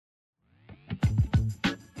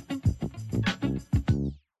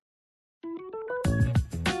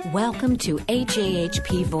Welcome to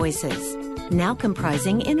AJHP Voices, now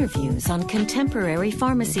comprising interviews on contemporary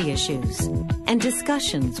pharmacy issues and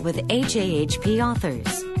discussions with AJHP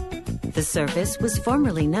authors. The service was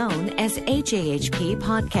formerly known as AJHP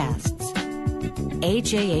Podcasts.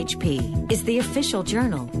 AJHP is the official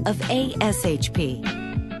journal of ASHP.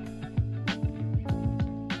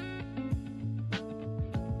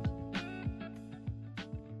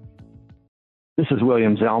 This is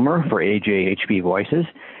William Zelmer for AJHP Voices,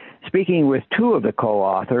 speaking with two of the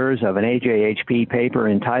co-authors of an AJHP paper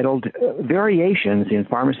entitled Variations in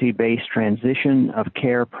Pharmacy-Based Transition of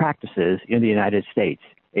Care Practices in the United States,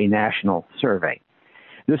 a National Survey.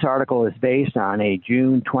 This article is based on a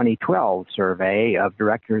June 2012 survey of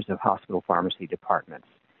directors of hospital pharmacy departments.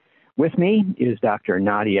 With me is Dr.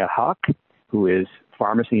 Nadia Huck, who is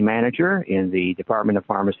pharmacy manager in the Department of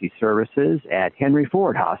Pharmacy Services at Henry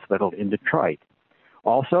Ford Hospital in Detroit.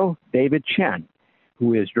 Also, David Chen,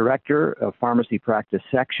 who is Director of Pharmacy Practice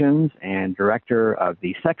Sections and Director of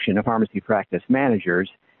the Section of Pharmacy Practice Managers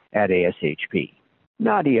at ASHP.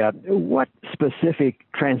 Nadia, what specific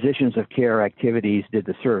transitions of care activities did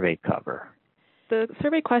the survey cover? The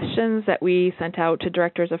survey questions that we sent out to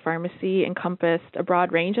directors of pharmacy encompassed a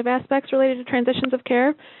broad range of aspects related to transitions of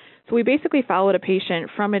care. So we basically followed a patient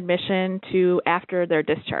from admission to after their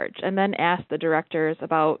discharge and then asked the directors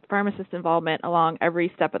about pharmacist involvement along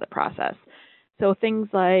every step of the process. So things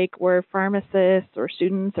like were pharmacists or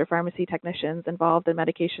students or pharmacy technicians involved in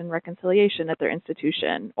medication reconciliation at their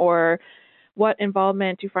institution, or what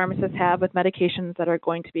involvement do pharmacists have with medications that are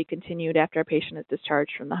going to be continued after a patient is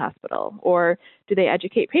discharged from the hospital, or do they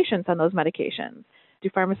educate patients on those medications? Do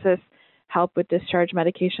pharmacists help with discharge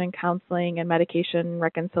medication counseling and medication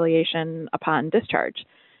reconciliation upon discharge?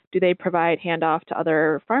 Do they provide handoff to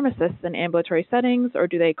other pharmacists in ambulatory settings, or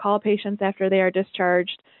do they call patients after they are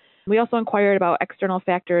discharged? We also inquired about external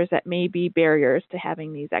factors that may be barriers to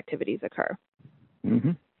having these activities occur.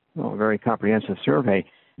 Well, a very comprehensive survey.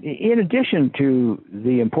 In addition to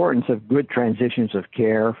the importance of good transitions of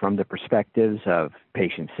care from the perspectives of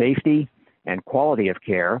patient safety and quality of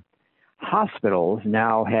care, hospitals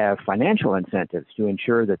now have financial incentives to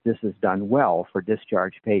ensure that this is done well for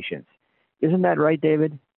discharged patients. Isn't that right,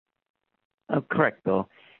 David? Correct, Bill.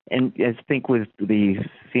 And I think with the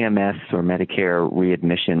CMS or Medicare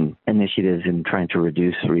readmission initiatives and trying to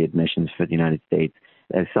reduce readmissions for the United States,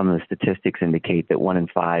 as some of the statistics indicate that 1 in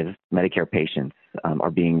 5 Medicare patients are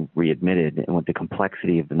being readmitted, and with the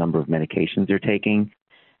complexity of the number of medications they're taking,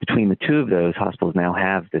 between the two of those, hospitals now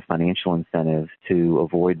have the financial incentive to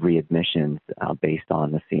avoid readmissions based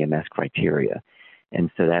on the CMS criteria. And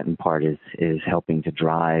so that in part is helping to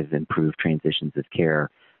drive improved transitions of care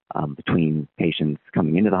between patients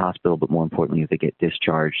coming into the hospital, but more importantly, if they get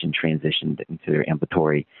discharged and transitioned into their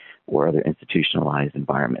ambulatory or other institutionalized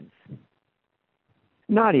environments.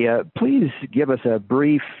 Nadia, please give us a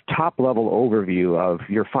brief top-level overview of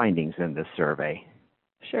your findings in this survey.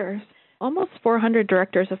 Sure. Almost 400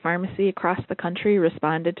 directors of pharmacy across the country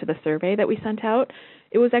responded to the survey that we sent out.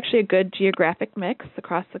 It was actually a good geographic mix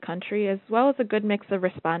across the country, as well as a good mix of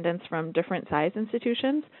respondents from different size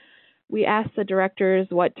institutions. We asked the directors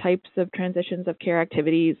what types of transitions of care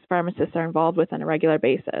activities pharmacists are involved with on a regular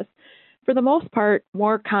basis. For the most part,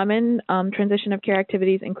 more common transition of care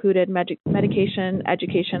activities included medication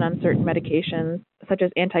education on certain medications, such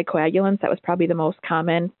as anticoagulants. That was probably the most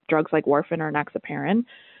common, drugs like warfarin or enoxaparin.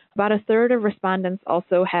 About a third of respondents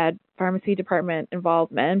also had pharmacy department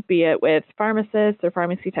involvement, be it with pharmacists or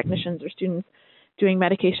pharmacy technicians or students doing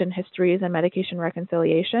medication histories and medication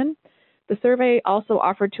reconciliation. The survey also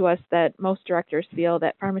offered to us that most directors feel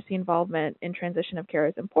that pharmacy involvement in transition of care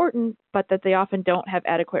is important, but that they often don't have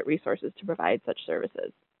adequate resources to provide such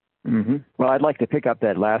services. Well, I'd like to pick up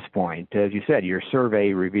that last point. As you said, your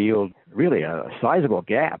survey revealed really a sizable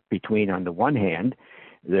gap between, on the one hand,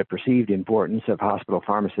 the perceived importance of hospital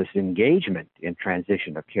pharmacists' engagement in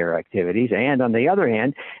transition of care activities, and on the other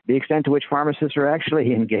hand, the extent to which pharmacists are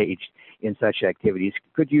actually engaged in such activities.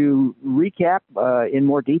 Could you recap in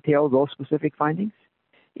more detail those specific findings?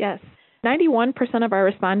 Yes. 91% of our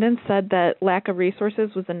respondents said that lack of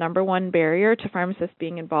resources was the number one barrier to pharmacists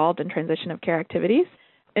being involved in transition of care activities.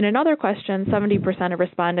 In another question, 70% of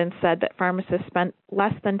respondents said that pharmacists spent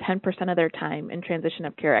less than 10% of their time in transition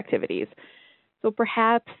of care activities. So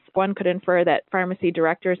perhaps one could infer that pharmacy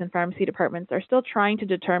directors and pharmacy departments are still trying to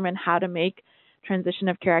determine how to make transition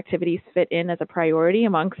of care activities fit in as a priority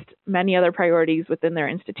amongst many other priorities within their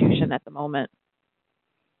institution at the moment.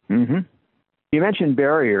 You mentioned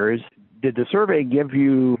barriers. Did the survey give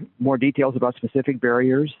you more details about specific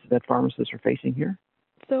barriers that pharmacists are facing here?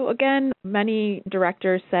 So again, many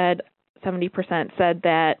directors said 70% said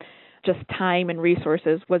that just time and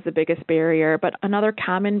resources was the biggest barrier. But another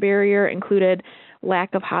common barrier included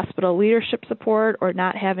lack of hospital leadership support or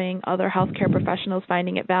not having other healthcare professionals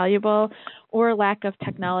finding it valuable, or lack of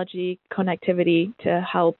technology connectivity to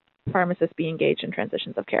help pharmacists be engaged in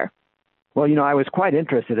transitions of care. Well, I was quite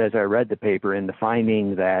interested as I read the paper in the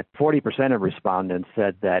finding that 40% of respondents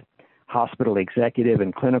said that hospital executive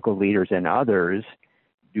and clinical leaders and others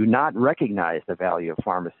do not recognize the value of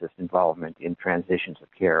pharmacist involvement in transitions of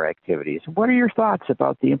care activities. What are your thoughts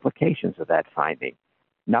about the implications of that finding?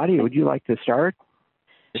 Nadia, would you like to start?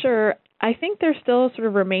 Sure. I think there still sort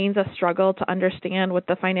of remains a struggle to understand what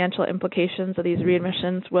the financial implications of these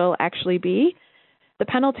readmissions will actually be. The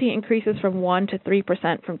penalty increases from 1% to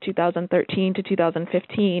 3% from 2013 to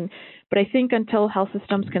 2015, but I think until health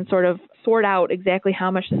systems can sort of sort out exactly how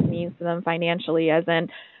much this means to them financially, as in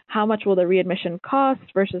how much will the readmission cost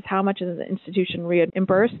versus how much is the institution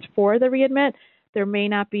reimbursed for the readmit, there may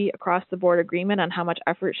not be across-the-board agreement on how much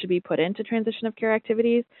effort should be put into transition of care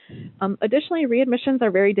activities. Additionally, readmissions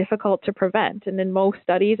are very difficult to prevent, and in most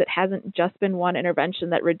studies, it hasn't just been one intervention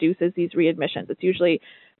that reduces these readmissions. It's usually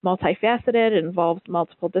multifaceted, it involves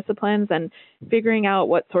multiple disciplines, and figuring out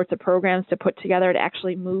what sorts of programs to put together to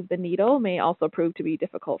actually move the needle may also prove to be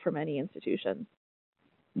difficult for many institutions.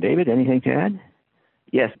 David, anything to add?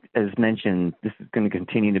 Yes, as mentioned, this is going to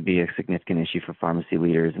continue to be a significant issue for pharmacy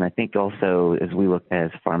leaders. And I think also as we look as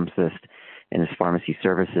pharmacists and as pharmacy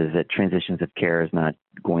services, that transitions of care is not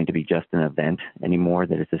going to be just an event anymore,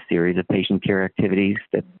 that it's a series of patient care activities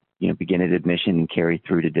that begin at admission and carry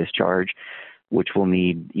through to discharge, which will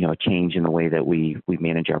need a change in the way that we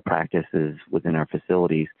manage our practices within our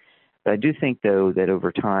facilities. But I do think, though, that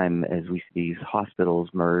over time, as we see these hospitals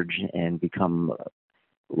merge and become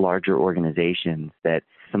larger organizations, that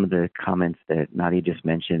some of the comments that Nadia just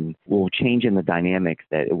mentioned will change in the dynamics,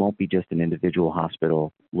 that it won't be just an individual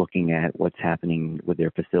hospital looking at what's happening with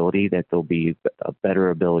their facility, that there'll be a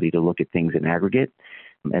better ability to look at things in aggregate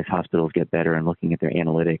as hospitals get better and looking at their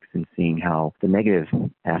analytics and seeing how the negative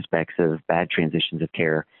aspects of bad transitions of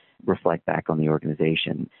care reflect back on the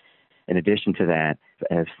organization. In addition to that,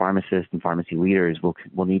 as pharmacists and pharmacy leaders,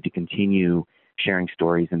 we'll need to continue sharing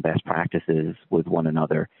stories and best practices with one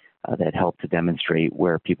another that help to demonstrate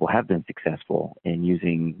where people have been successful in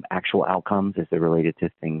using actual outcomes as they're related to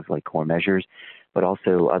things like core measures, but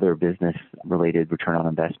also other business-related return on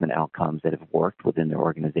investment outcomes that have worked within their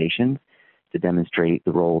organizations to demonstrate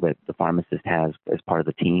the role that the pharmacist has as part of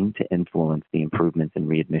the team to influence the improvements in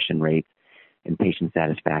readmission rates and patient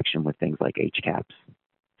satisfaction with things like HCAHPS.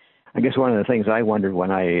 I guess one of the things I wondered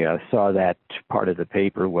when I saw that part of the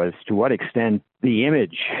paper was to what extent the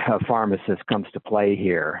image of pharmacists comes to play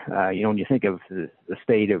here. When you think of the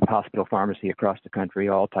state of hospital pharmacy across the country,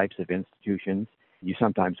 all types of institutions, you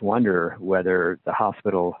sometimes wonder whether the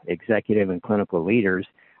hospital executive and clinical leaders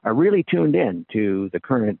are really tuned in to the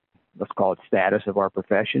current, let's call it, status of our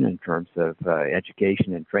profession in terms of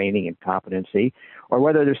education and training and competency, or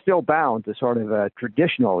whether they're still bound to sort of a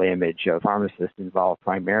traditional image of pharmacists involved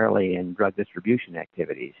primarily in drug distribution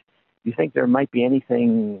activities. Do you think there might be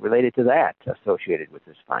anything related to that associated with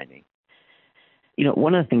this finding?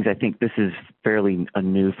 One of the things, I think this is fairly a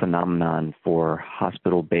new phenomenon for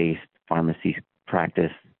hospital-based pharmacy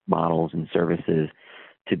practice models and services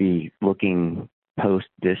to be looking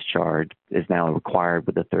post-discharge is now required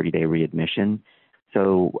with a 30-day readmission.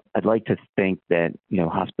 So I'd like to think that,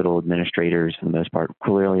 hospital administrators, for the most part,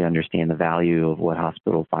 clearly understand the value of what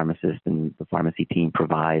hospital pharmacists and the pharmacy team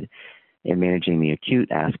provide in managing the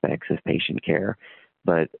acute aspects of patient care.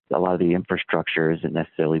 But a lot of the infrastructure isn't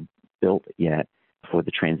necessarily built yet for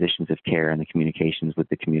the transitions of care and the communications with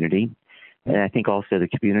the community. And I think also the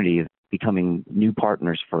community is becoming new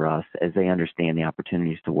partners for us as they understand the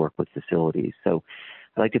opportunities to work with facilities. So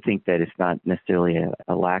I like to think that it's not necessarily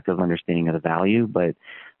a lack of understanding of the value, but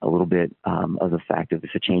a little bit of the fact that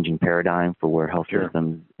it's a changing paradigm for where health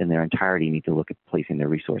systems in their entirety need to look at placing their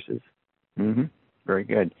resources. Mm-hmm. Very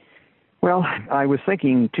good. Well, I was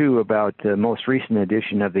thinking, too, about the most recent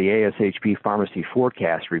edition of the ASHP Pharmacy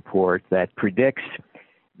Forecast Report that predicts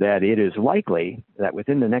that it is likely that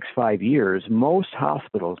within the next 5 years, most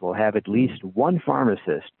hospitals will have at least one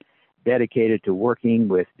pharmacist dedicated to working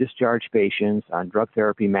with discharged patients on drug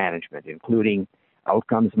therapy management, including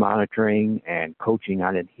outcomes monitoring and coaching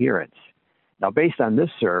on adherence. Now, based on this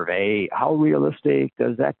survey, how realistic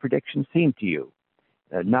does that prediction seem to you?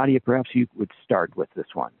 Nadia, perhaps you would start with this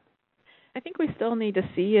one. I think we still need to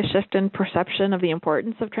see a shift in perception of the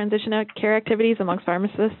importance of transition care activities amongst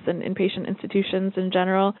pharmacists and inpatient institutions in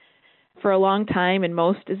general. For a long time, in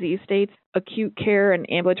most disease states, acute care and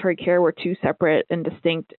ambulatory care were two separate and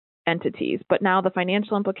distinct entities. But now the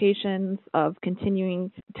financial implications of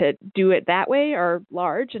continuing to do it that way are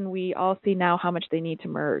large, and we all see now how much they need to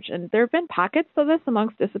merge. And there have been pockets of this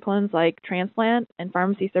amongst disciplines like transplant and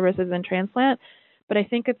pharmacy services and transplant, but I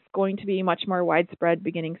think it's going to be much more widespread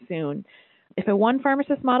beginning soon. If a one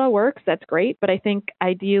pharmacist model works, that's great, but I think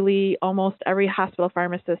ideally almost every hospital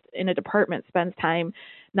pharmacist in a department spends time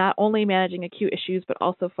not only managing acute issues, but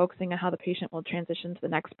also focusing on how the patient will transition to the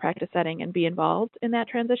next practice setting and be involved in that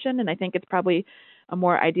transition. And I think it's probably a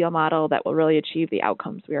more ideal model that will really achieve the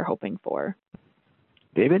outcomes we are hoping for.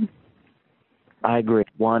 David? I agree.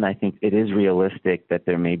 One, I think it is realistic that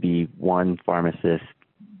there may be one pharmacist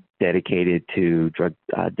dedicated to drug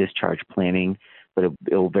discharge planning, but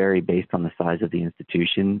it will vary based on the size of the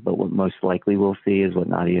institution. But what most likely we'll see is what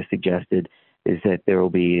Nadia suggested, is that there will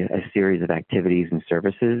be a series of activities and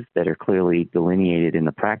services that are clearly delineated in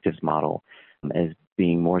the practice model as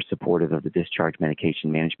being more supportive of the discharge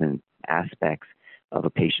medication management aspects of a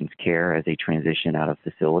patient's care as they transition out of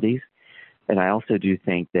facilities. And I also do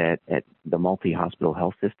think that at the multi-hospital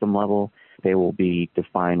health system level, there will be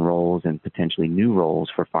defined roles and potentially new roles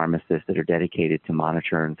for pharmacists that are dedicated to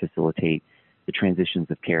monitor and facilitate the transitions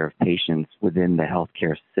of care of patients within the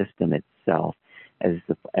healthcare system itself, as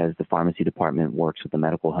the pharmacy department works with the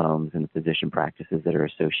medical homes and the physician practices that are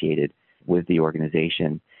associated with the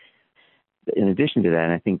organization. In addition to that,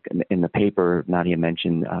 and I think in the paper Nadia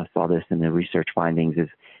mentioned, saw this in the research findings, is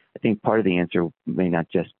I think part of the answer may not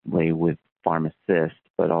just lay with pharmacists,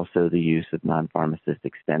 but also the use of non-pharmacist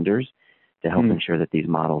extenders to help ensure that these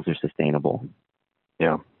models are sustainable.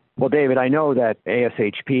 Yeah. Well, David, I know that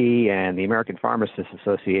ASHP and the American Pharmacists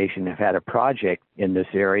Association have had a project in this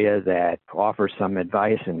area that offers some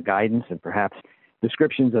advice and guidance and perhaps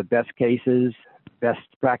descriptions of best cases, best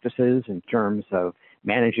practices in terms of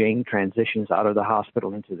managing transitions out of the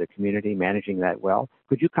hospital into the community, managing that well.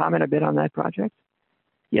 Could you comment a bit on that project?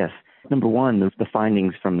 Yes. Number one, the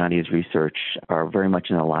findings from Nadia's research are very much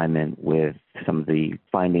in alignment with some of the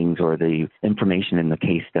findings or the information in the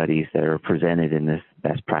case studies that are presented in this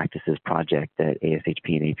best practices project that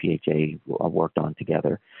ASHP and APHA worked on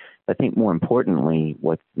together. I think more importantly,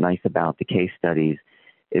 what's nice about the case studies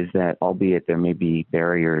is that albeit there may be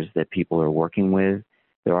barriers that people are working with,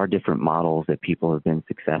 there are different models that people have been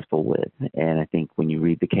successful with. And I think when you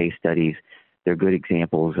read the case studies, they're good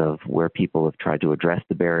examples of where people have tried to address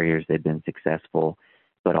the barriers, they've been successful,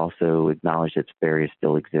 but also acknowledge that barriers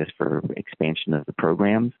still exist for expansion of the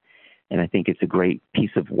programs. And I think it's a great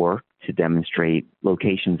piece of work to demonstrate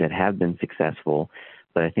locations that have been successful.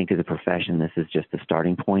 But I think as a profession, this is just a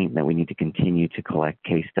starting point that we need to continue to collect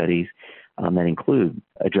case studies that include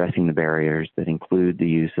addressing the barriers, that include the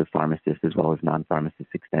use of pharmacists as well as non-pharmacist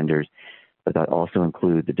extenders, but that also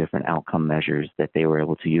include the different outcome measures that they were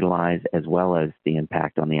able to utilize, as well as the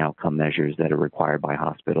impact on the outcome measures that are required by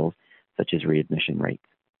hospitals, such as readmission rates.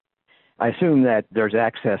 I assume that there's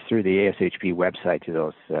access through the ASHP website to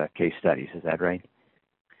those case studies. Is that right?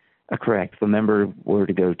 Correct. If a member were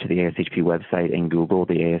to go to the ASHP website and Google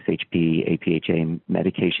the ASHP APHA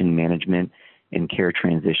medication management and care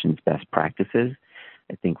transitions best practices,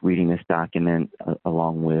 I think reading this document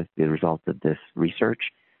along with the results of this research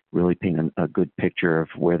really paint a good picture of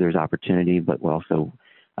where there's opportunity, but also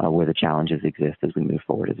where the challenges exist as we move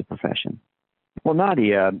forward as a profession. Well,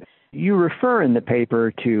 Nadia, you refer in the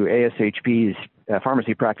paper to ASHP's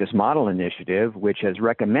Pharmacy Practice Model Initiative, which has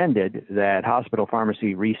recommended that hospital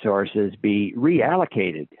pharmacy resources be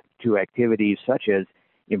reallocated to activities such as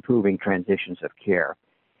improving transitions of care.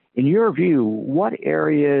 In your view, what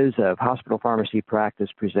areas of hospital pharmacy practice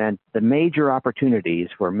present the major opportunities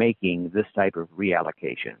for making this type of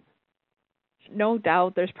reallocation? No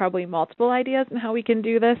doubt there's probably multiple ideas on how we can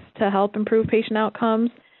do this to help improve patient outcomes.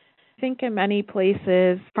 I think in many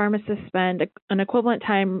places, pharmacists spend an equivalent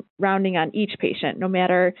time rounding on each patient, no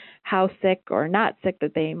matter how sick or not sick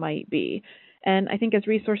that they might be. And I think as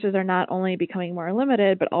resources are not only becoming more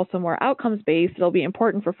limited, but also more outcomes-based, it'll be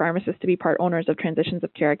important for pharmacists to be part owners of transitions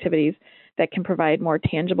of care activities that can provide more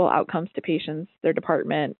tangible outcomes to patients, their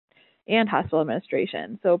department, and hospital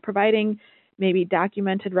administration. So providing maybe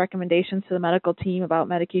documented recommendations to the medical team about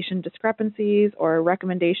medication discrepancies or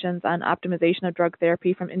recommendations on optimization of drug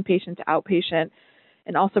therapy from inpatient to outpatient,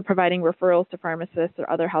 and also providing referrals to pharmacists or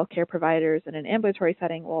other healthcare providers in an ambulatory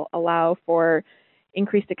setting will allow for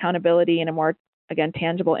increased accountability and a more, again,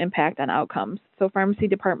 tangible impact on outcomes. So pharmacy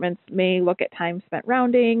departments may look at time spent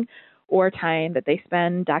rounding or time that they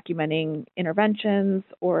spend documenting interventions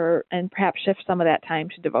and perhaps shift some of that time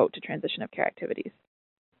to devote to transition of care activities.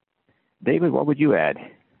 David, what would you add?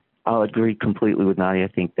 I'll agree completely with Nadia. I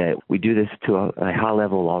think that we do this to a high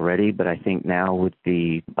level already, but I think now with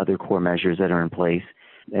the other core measures that are in place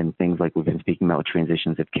and things like we've been speaking about with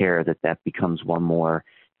transitions of care, that becomes one more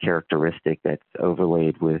characteristic that's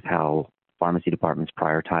overlaid with how pharmacy departments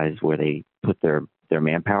prioritize where they put their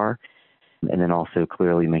manpower. And then also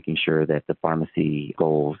clearly making sure that the pharmacy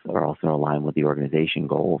goals are also aligned with the organization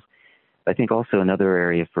goals. I think also another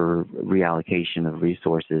area for reallocation of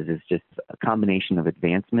resources is just a combination of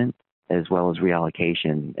advancement as well as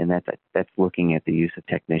reallocation, and that's looking at the use of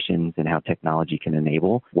technicians and how technology can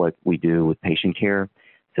enable what we do with patient care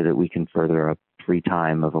so that we can further a free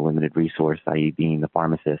time of a limited resource, i.e. being the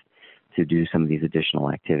pharmacist, to do some of these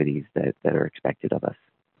additional activities that are expected of us.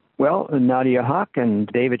 Well, Nadia Hawk and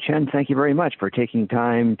David Chen, thank you very much for taking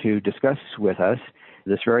time to discuss with us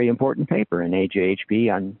this very important paper in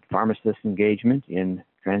AJHP on pharmacist engagement in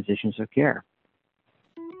transitions of care.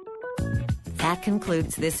 That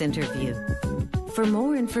concludes this interview. For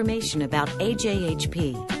more information about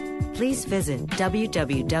AJHP, please visit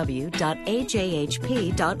www.ajhp.org.